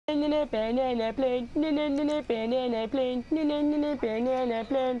banana plane, banana plane, banana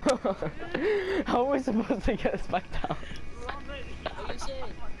plane. How are we supposed to get us back down?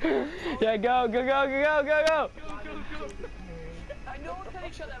 Yeah, go, go, go, go, go, go, go. I know we're killing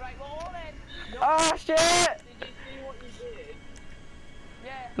each other, right? We're all in. Oh shit! Did you see what you did?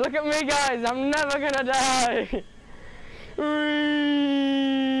 Yeah. Look at me, guys. I'm never gonna die.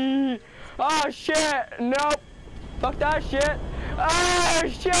 Oh shit! Nope. Fuck that shit. Oh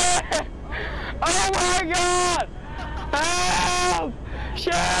shit! Oh my god! Help!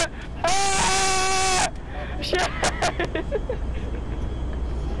 Shit! Ah! Shit!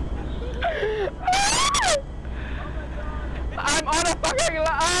 I'm on a fucking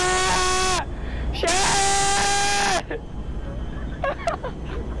ah! Shit!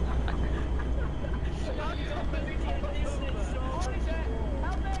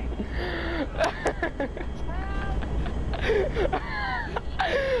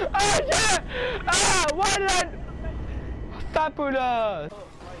 Oh shit! Ah! Why did I? Fabulous!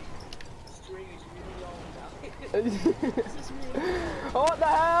 What the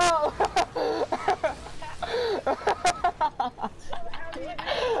hell?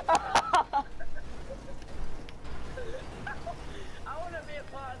 I want to be a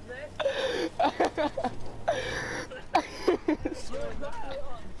part of this.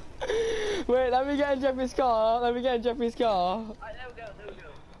 Wait, let me get in Jeffrey's car. Let me get in Jeffrey's car. Alright, there we go, there we go.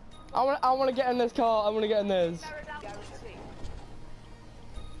 I want to get in this car. I want to get in this.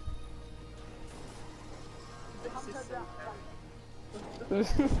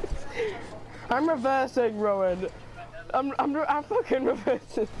 I'm reversing, Rowan. I'm fucking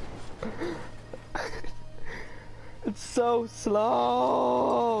reversing. It's so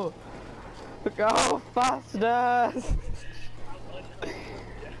slow. Go faster.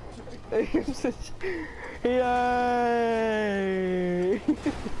 Yay!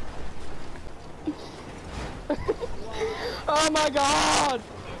 Oh my god!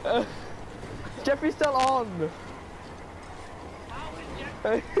 Jeffrey's still on.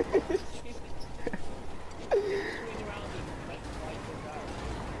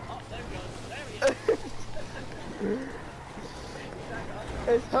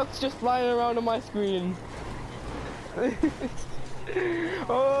 His hook's just flying around on my screen.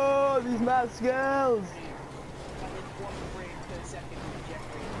 Oh, these mad skills!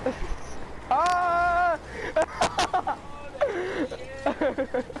 Ah!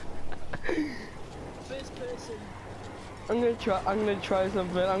 First person. I'm gonna try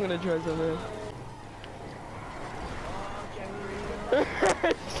something.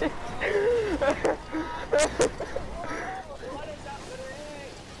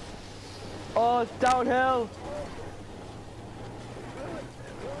 Oh, it's downhill.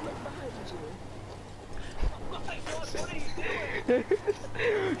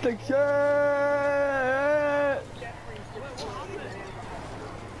 Like shit.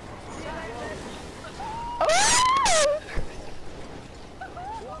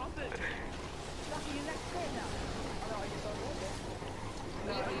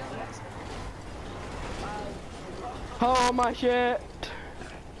 Oh my shit.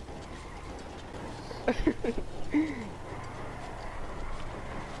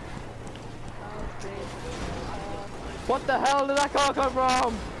 What the hell did that car come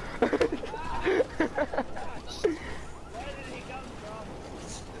from? Where did he come from?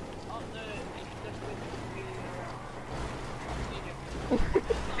 Up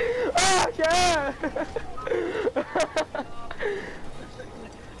Oh shit!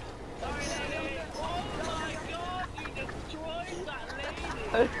 Sorry, lady. Oh my god, you destroyed that lady.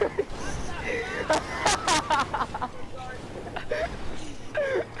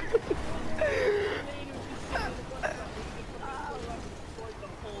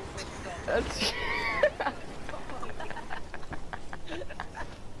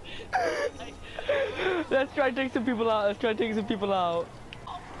 Let's try and take some people out.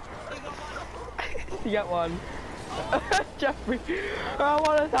 You get one. Jeffrey, oh,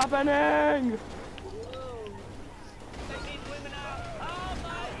 what is happening?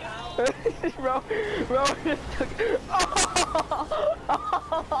 Rowan just took.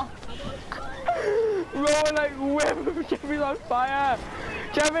 Rowan like whip. Jeffrey's on fire.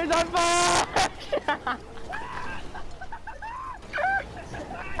 Jeffrey's on fire.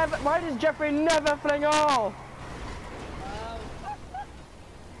 Why does Jeffrey never fling off?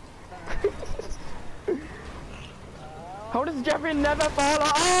 How does Jeffrey never fall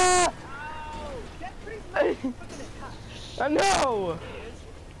off? Ah! I know.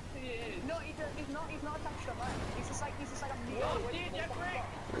 No, he's not attached to mine. He's just like a meal.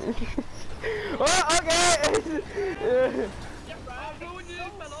 Oh, okay. I'm going to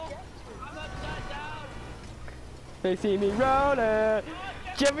fell off. They see me rolling.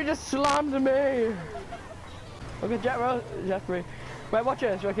 Jeffrey just slammed me. Okay, Jeffrey. Right, watch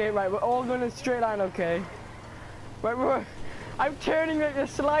this, okay? Right, we're all going in a straight line, okay? Right, I'm turning like the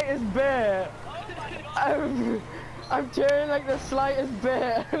slightest bit. I'm turning like the slightest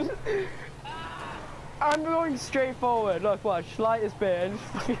bit. I'm going straight forward. Look, watch, slightest bit and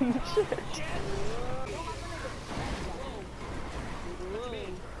just fucking shit.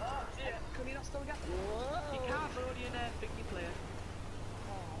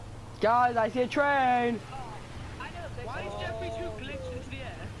 Guys, I see a train. Why is Jeffrey too glitched into the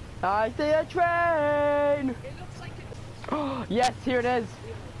air? I see a train. It looks like it's Yes, here it is.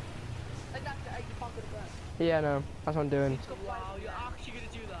 like that's the pocket of that. Yeah, no, that's what I'm doing. Wow, you're actually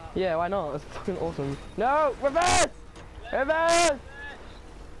gonna do that? Yeah, why not? That's fucking awesome. No, reverse! Reverse!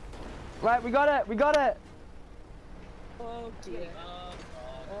 Right, we got it, we got it. Oh dear.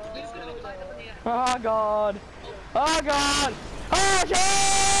 This is gonna look like up in the air. Oh god. Oh god. Oh shit!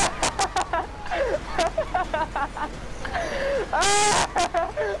 Ah!